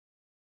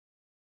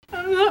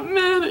I'm not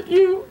mad at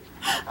you.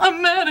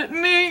 I'm mad at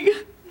me.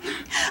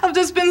 I've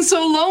just been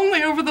so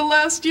lonely over the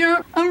last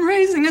year. I'm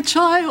raising a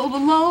child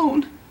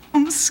alone.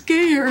 I'm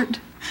scared.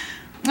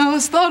 I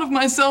always thought of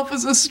myself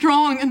as a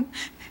strong and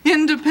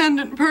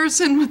independent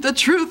person, but the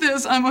truth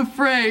is I'm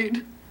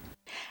afraid.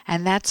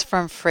 And that's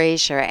from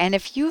Fraser. And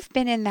if you've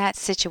been in that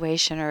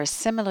situation or a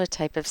similar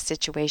type of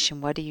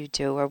situation, what do you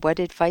do? Or what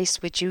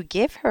advice would you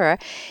give her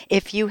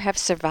if you have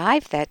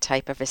survived that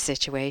type of a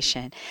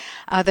situation?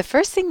 The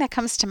first thing that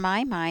comes to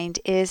my mind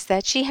is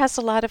that she has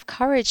a lot of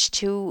courage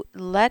to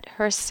let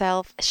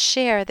herself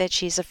share that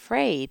she's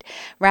afraid.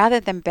 Rather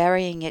than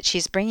burying it,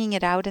 she's bringing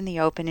it out in the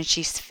open and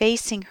she's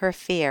facing her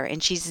fear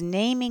and she's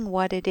naming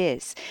what it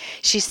is.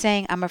 She's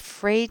saying, I'm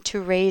afraid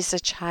to raise a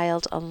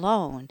child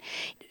alone.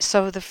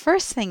 So the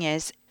first thing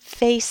is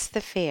face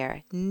the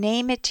fear,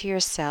 name it to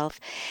yourself,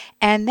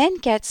 and then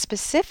get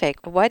specific.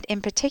 What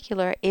in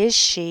particular is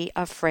she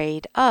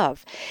afraid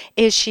of?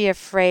 Is she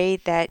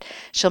afraid that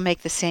she'll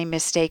make the same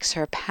mistakes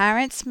her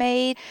parents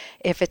made?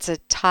 If it's a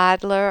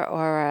toddler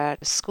or a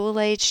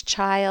school-aged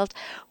child,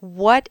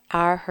 what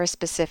are her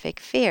specific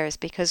fears?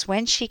 Because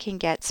when she can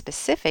get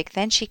specific,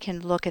 then she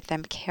can look at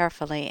them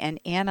carefully and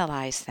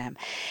analyze them.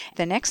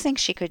 The next thing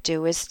she could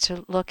do is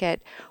to look at,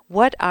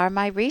 what are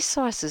my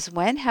resources?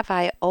 When have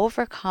I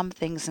overcome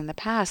things in the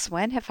past?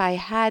 When have I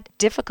had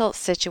difficult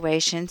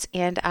situations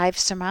and I've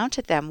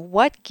surmounted them?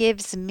 What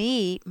gives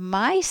me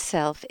my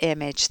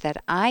self-image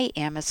that I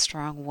am a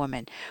strong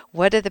woman?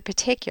 What are the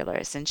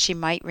particulars? And she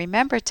might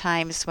remember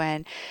times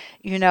when,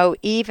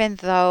 even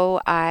though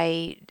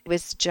I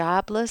was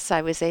jobless,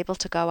 I was able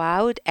to go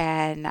out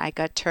and I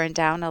got turned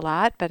down a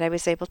lot, but I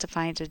was able to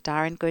find a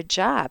darn good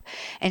job.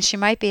 And she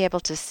might be able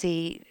to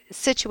see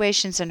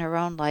situations in her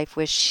own life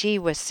where she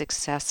was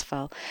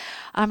successful.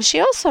 She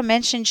also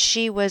mentioned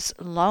she was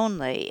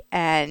lonely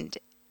and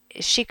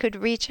she could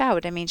reach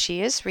out. I mean,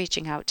 she is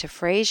reaching out to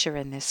Fraser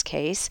in this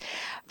case,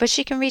 but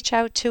she can reach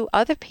out to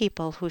other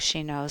people who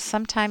she knows.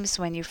 Sometimes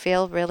when you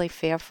feel really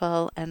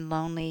fearful and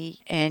lonely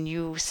and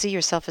you see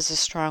yourself as a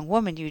strong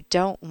woman, you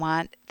don't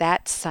want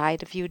that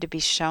side of you to be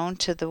shown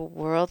to the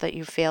world, that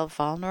you feel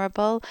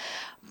vulnerable.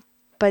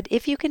 But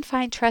if you can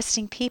find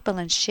trusting people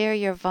and share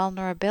your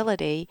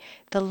vulnerability,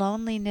 the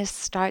loneliness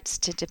starts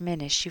to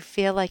diminish. You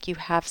feel like you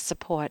have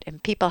support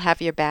and people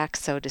have your back,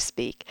 so to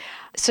speak.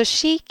 So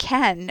she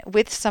can,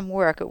 with some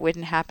work, it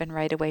wouldn't happen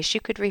right away. She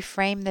could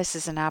reframe this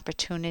as an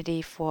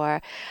opportunity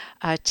for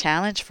a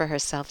challenge for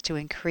herself to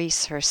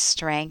increase her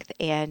strength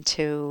and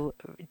to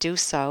do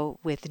so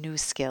with new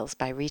skills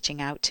by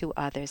reaching out to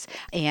others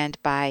and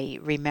by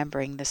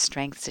remembering the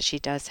strengths that she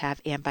does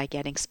have and by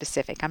getting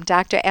specific. I'm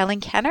Dr. Ellen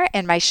Kenner,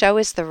 and my show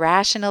is The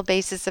Rational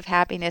Basis of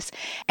Happiness,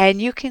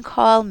 and you can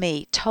call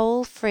me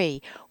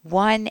toll-free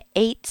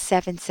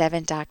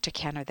 1-877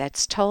 Kenner.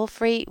 That's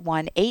toll-free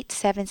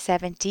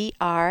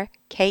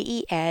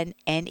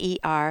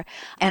 1-877-DRKENNER.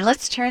 And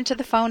let's turn to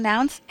the phone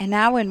now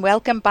and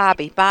welcome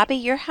Bobby. Bobby,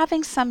 you're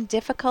having some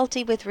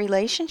difficulty with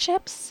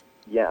relationships?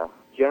 Yeah.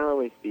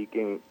 Generally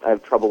speaking, I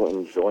have trouble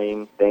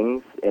enjoying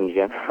things, and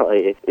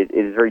generally it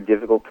is very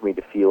difficult for me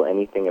to feel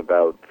anything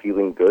about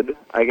feeling good,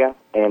 I guess.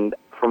 And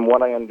from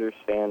what I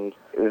understand,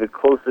 the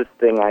closest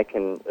thing I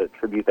can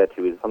attribute that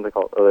to is something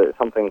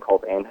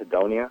called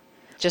anhedonia.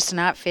 Just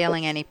not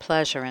feeling any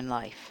pleasure in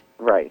life.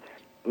 Right.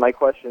 My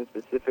question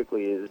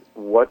specifically is,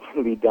 what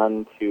can be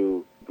done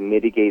to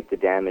mitigate the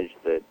damage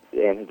that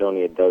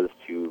anhedonia does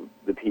to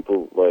the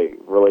people, like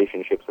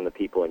relationships and the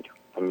people in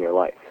your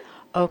life?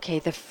 Okay,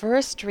 the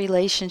first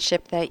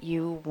relationship that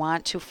you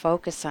want to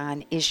focus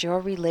on is your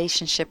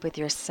relationship with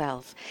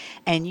yourself.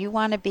 And you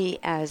want to be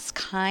as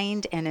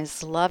kind and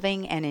as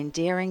loving and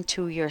endearing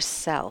to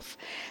yourself.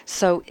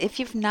 So if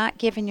you've not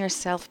given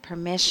yourself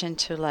permission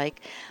to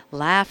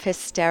laugh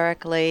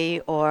hysterically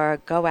or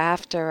go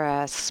after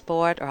a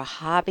sport or a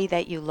hobby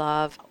that you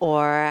love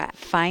or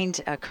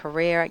find a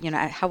career,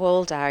 how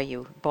old are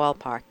you,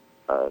 ballpark?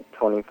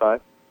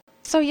 25.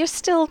 So you're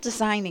still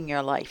designing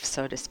your life,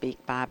 so to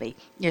speak, Bobby.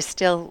 You're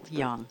still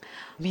young.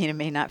 I mean, it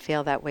may not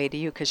feel that way to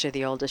you because you're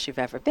the oldest you've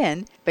ever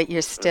been, but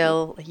you're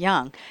still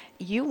young.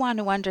 You want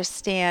to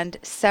understand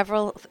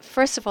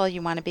first of all,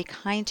 you want to be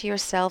kind to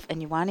yourself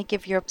and you want to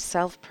give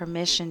yourself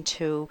permission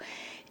to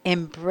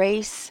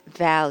embrace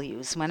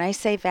values. When I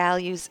say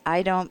values,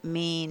 I don't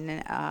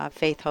mean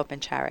faith, hope,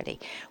 and charity.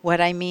 What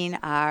I mean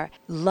are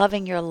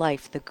loving your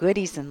life, the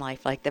goodies in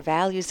life, like the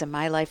values in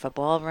my life of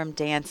ballroom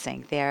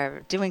dancing.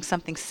 They're doing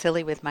something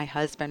silly with my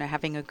husband or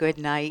having a good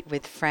night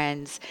with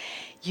friends.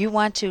 You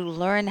want to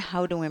learn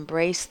how to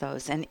embrace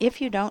those. And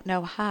if you don't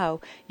know how,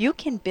 you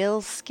can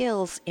build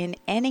skills in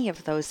any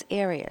of those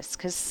areas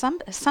because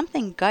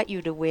something got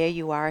you to where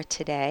you are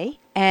today.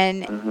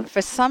 And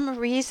for some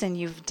reason,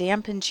 you've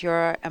dampened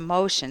your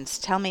emotions.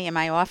 Tell me, am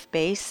I off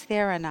base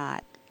there or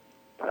not?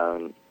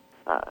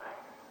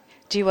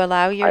 Do you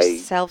allow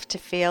yourself to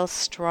feel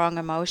strong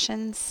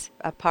emotions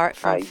apart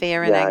from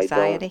fear and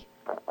anxiety?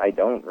 I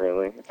don't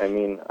really. I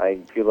mean, I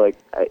feel like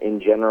in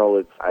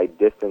general, I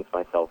distance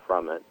myself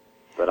from it,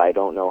 but I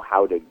don't know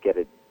how to get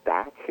it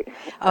back.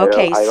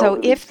 Okay, I don't so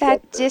really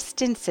get this.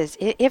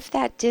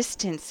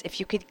 if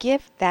you could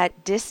give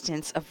that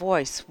distance a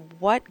voice,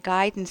 what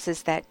guidance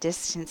is that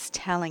distance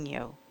telling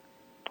you?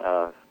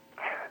 Uh,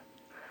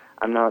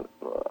 I'm not.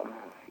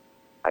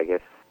 I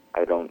guess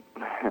I don't.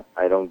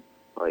 I don't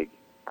like.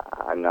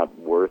 I'm not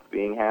worth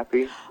being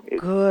happy.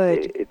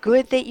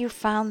 Good that you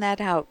found that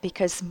out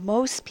because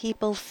most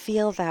people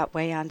feel that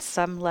way on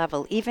some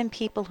level. Even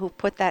people who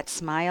put that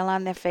smile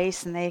on their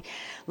face and they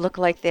look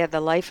like they're the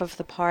life of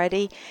the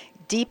party,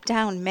 deep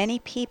down, many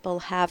people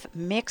have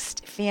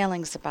mixed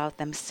feelings about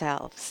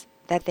themselves,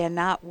 that they're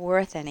not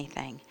worth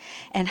anything.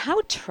 And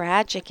how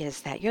tragic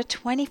is that? You're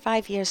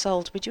 25 years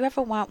old. Would you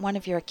ever want one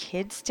of your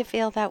kids to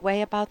feel that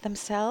way about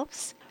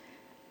themselves?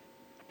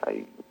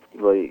 I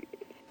like.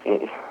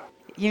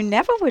 You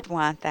never would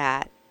want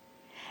that.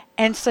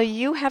 And so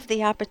you have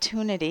the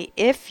opportunity,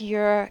 if you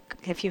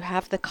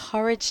have the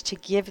courage to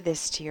give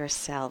this to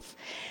yourself,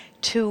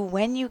 to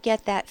when you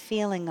get that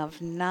feeling of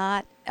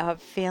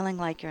feeling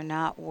like you're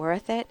not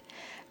worth it,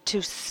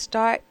 to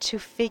start to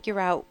figure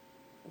out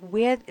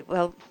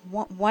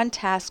one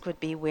task would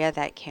be where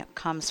that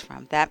comes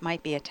from. That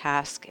might be a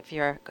task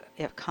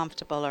if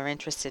comfortable or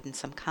interested in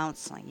some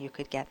counseling, you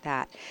could get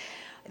that.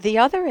 The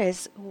other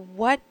is,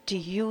 what do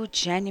you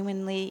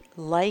genuinely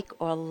like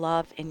or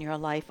love in your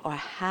life or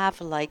have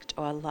liked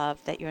or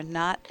loved that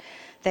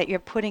you're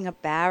putting a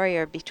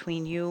barrier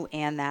between you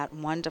and that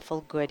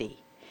wonderful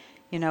goodie?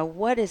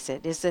 What is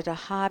it? Is it a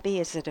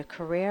hobby? Is it a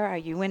career? Are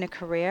you in a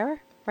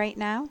career right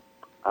now?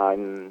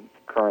 I'm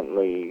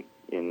currently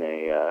in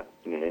an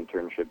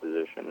internship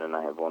position, and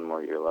I have one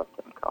more year left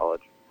in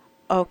college.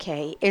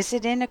 Okay. Is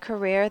it in a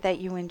career that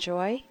you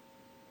enjoy?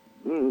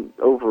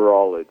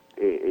 Overall,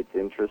 it's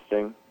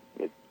interesting.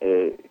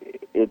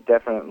 It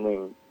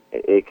definitely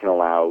it can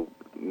allow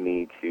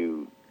me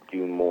to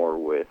do more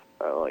with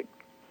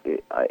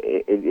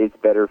it's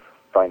better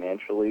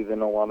financially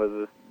than a lot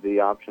of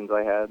the options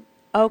I had.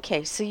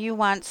 Okay, so you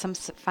want some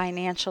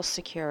financial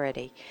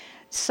security.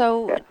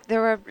 So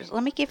Yeah.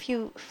 let me give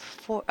you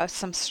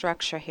some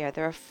structure here.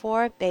 There are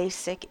four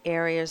basic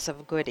areas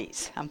of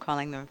goodies. I'm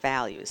calling them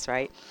values,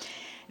 right?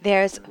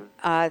 There's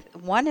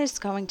one is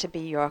going to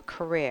be your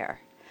career.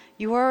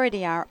 You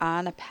already are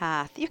on a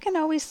path. You can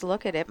always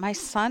look at it. My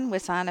son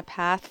was on a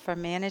path for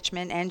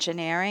management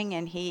engineering,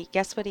 and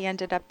guess what he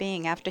ended up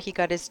being after he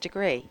got his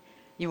degree?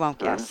 You won't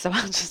guess, so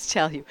I'll just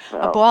tell you.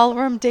 A Oh.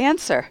 ballroom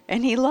dancer,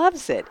 and he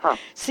loves it. Huh.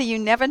 So you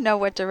never know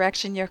what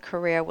direction your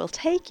career will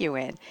take you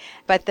in.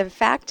 But the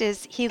fact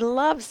is, he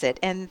loves it,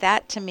 and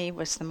that to me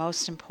was the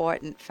most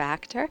important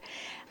factor.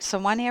 So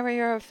one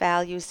area of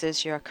values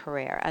is your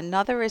career.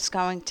 Another is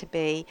going to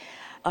be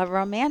a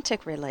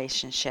romantic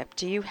relationship.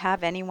 Do you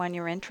have anyone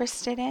you're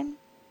interested in?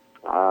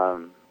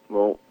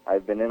 Well,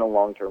 I've been in a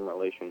long-term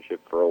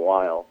relationship for a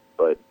while,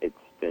 but it's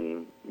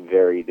been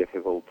very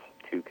difficult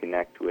to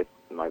connect with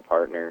my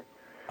partner.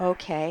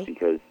 Okay.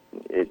 Because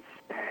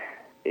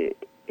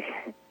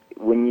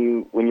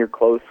when you're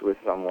close with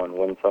someone,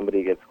 when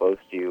somebody gets close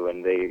to you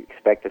and they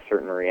expect a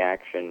certain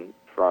reaction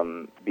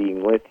from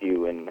being with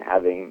you and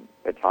having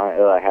a time,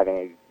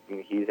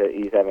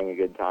 he's having a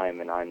good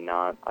time and I'm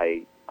not.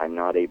 I'm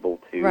not able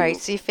to. Right,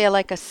 so you feel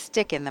like a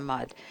stick in the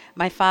mud.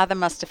 My father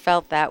must have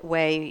felt that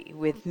way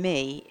with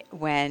me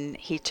when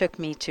he took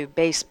me to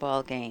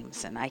baseball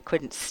games and I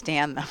couldn't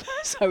stand them.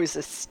 So I was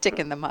a stick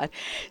in the mud.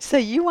 So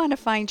you want to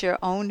find your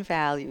own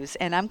values.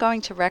 And I'm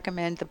going to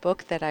recommend the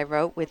book that I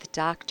wrote with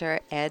Dr.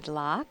 Ed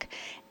Locke.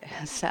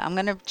 So I'm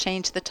going to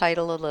change the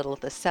title a little,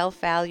 The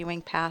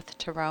Self-Valuing Path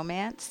to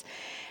Romance.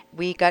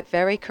 We got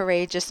very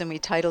courageous and we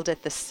titled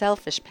it The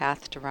Selfish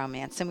Path to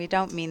Romance. And we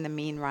don't mean the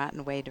mean,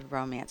 rotten way to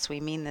romance. We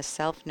mean the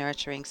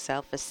self-nurturing,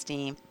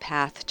 self-esteem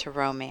path to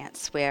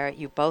romance, where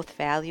you both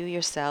value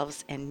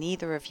yourselves and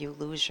neither of you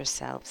lose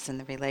yourselves in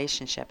the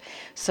relationship.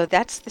 So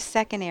that's the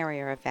second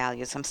area of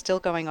values. I'm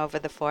still going over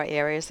the four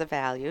areas of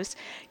values.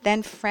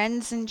 Then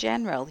friends in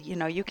general.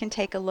 You can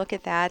take a look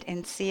at that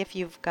and see if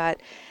you've got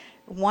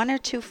one or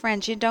two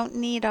friends. You don't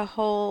need a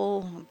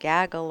whole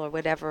gaggle or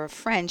whatever of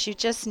friends. You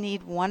just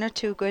need one or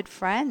two good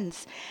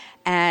friends.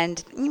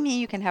 And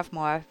you can have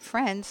more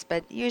friends,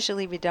 but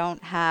usually we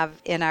don't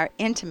have, in our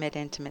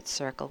intimate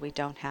circle, we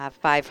don't have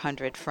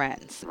 500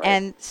 friends. Right.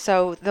 And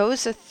so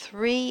those are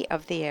three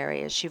of the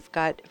areas. You've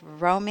got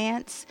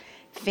romance,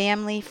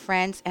 family,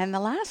 friends, and the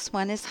last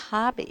one is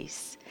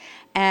hobbies.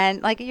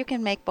 And like you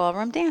can make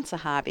ballroom dance a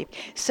hobby.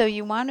 So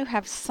you want to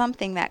have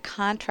something that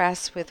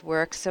contrasts with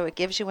work so it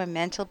gives you a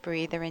mental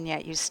breather and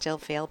yet you still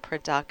feel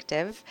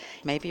productive.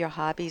 Maybe your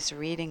hobby's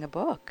reading a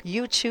book.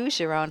 You choose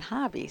your own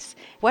hobbies.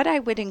 What I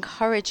would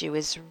encourage you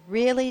is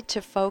really to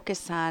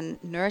focus on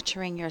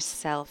nurturing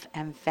yourself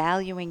and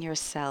valuing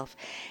yourself.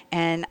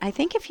 And I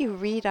think if you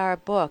read our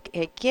book,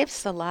 it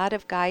gives a lot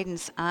of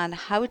guidance on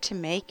how to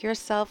make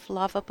yourself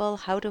lovable,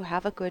 how to have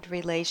have a good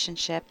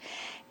relationship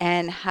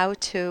and how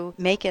to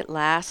make it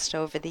last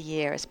over the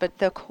years. But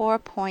the core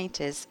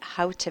point is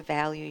how to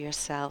value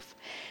yourself.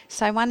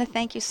 So I want to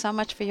thank you so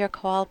much for your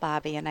call,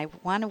 Bobby, and I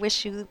want to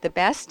wish you the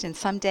best. And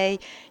someday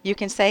you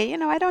can say,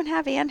 I don't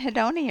have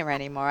anhedonia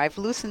anymore. I've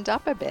loosened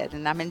up a bit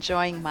and I'm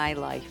enjoying my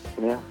life.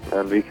 Yeah,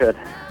 that'd be good.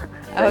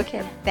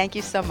 Okay, thank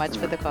you so much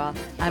for the call.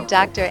 I'm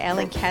Dr.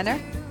 Ellen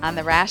Kenner on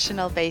the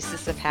Rational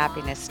Basis of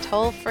Happiness.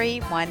 Toll free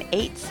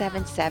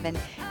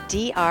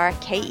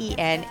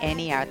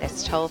 1-877-DRKENNER.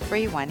 That's toll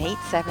free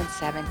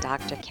 1-877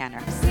 Dr.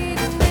 Kenner.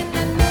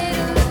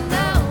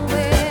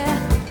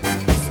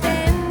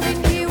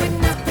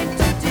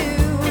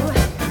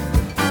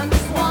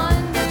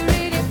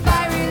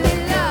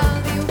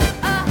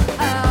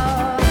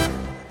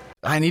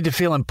 I need to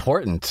feel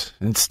important.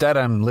 Instead,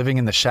 I'm living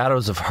in the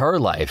shadows of her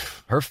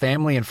life. Her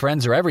family and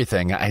friends are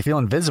everything. I feel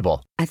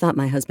invisible. I thought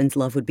my husband's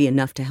love would be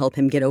enough to help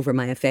him get over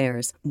my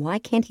affairs. Why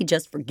can't he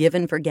just forgive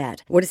and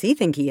forget? What does he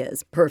think he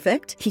is?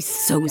 Perfect? He's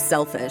so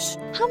selfish.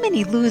 How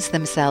many lose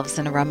themselves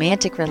in a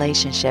romantic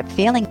relationship,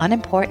 feeling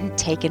unimportant,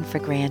 taken for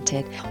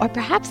granted? Or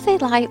perhaps they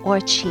lie or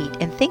cheat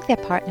and think their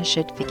partner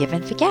should forgive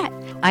and forget.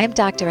 I am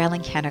Dr.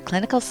 Ellen Kenner,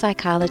 clinical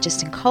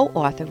psychologist and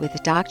co-author with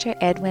Dr.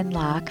 Edwin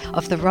Locke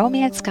of the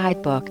Romance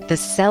Guidebook,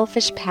 The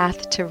Selfish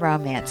Path to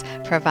Romance.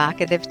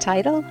 Provocative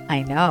title?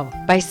 I know.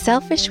 By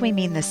selfish, we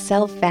mean the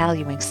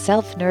self-valuing,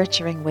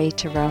 self-nurturing way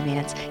to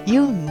romance.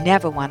 You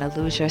never want to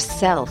lose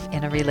yourself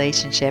in a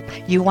relationship.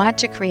 You want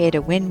to create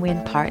a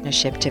win-win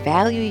partnership to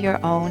value your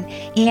own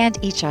and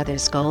each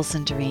other's goals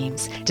and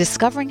dreams.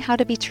 Discovering how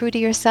to be true to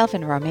yourself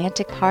in a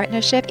romantic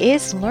partnership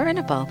is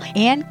learnable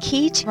and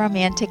key to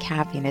romantic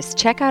happiness.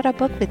 Check out our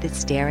book with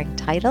its daring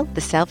title,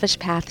 The Selfish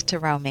Path to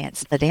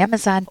Romance, at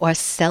Amazon or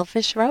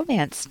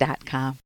selfishromance.com.